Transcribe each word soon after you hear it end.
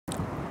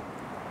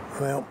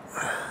Well,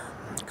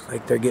 looks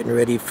like they're getting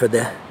ready for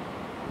the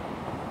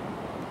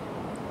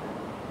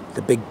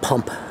big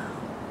pump.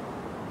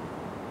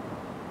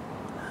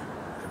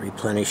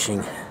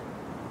 Replenishing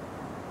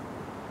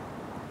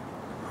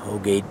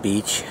Holgate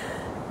Beach,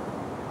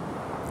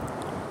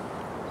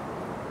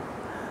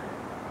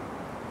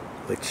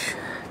 which,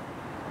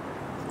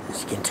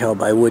 as you can tell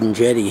by wooden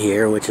jetty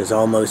here, which is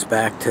almost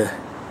back to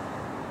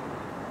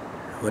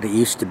what it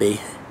used to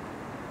be.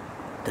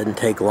 Doesn't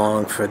take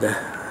long for the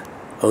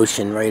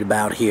ocean right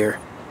about here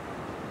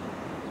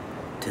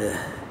to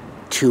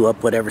chew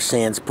up whatever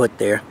sand's put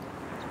there.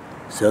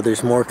 So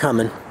there's more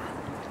coming.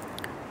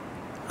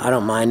 I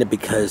don't mind it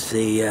because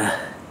the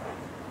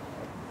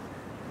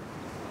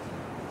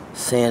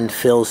sand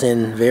fills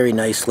in very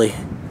nicely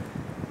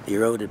the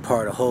eroded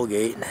part of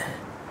Holgate.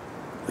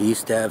 We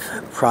used to have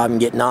a problem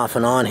getting off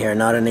and on here,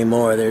 not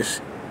anymore.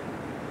 There's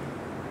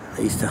at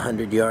least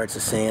 100 yards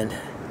of sand.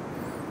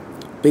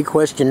 Big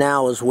question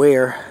now is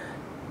where,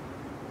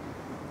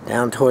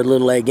 down toward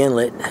Little Egg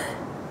Inlet,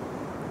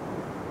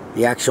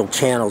 the actual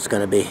channel's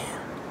going to be.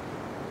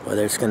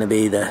 Whether it's going to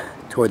be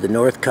toward the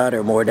north cut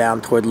or more down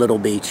toward Little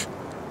Beach.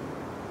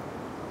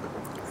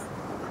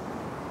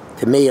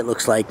 To me, it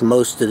looks like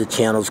most of the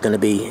channel's going to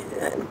be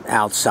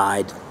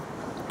outside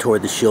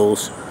toward the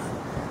shoals,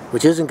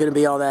 which isn't going to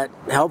be all that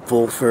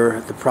helpful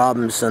for the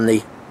problems on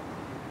the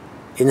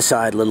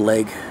inside Little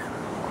Egg.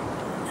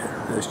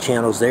 Those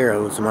channels there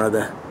was one of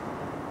the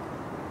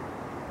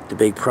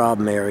big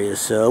problem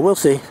areas, so we'll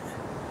see.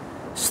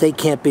 State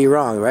can't be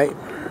wrong, right?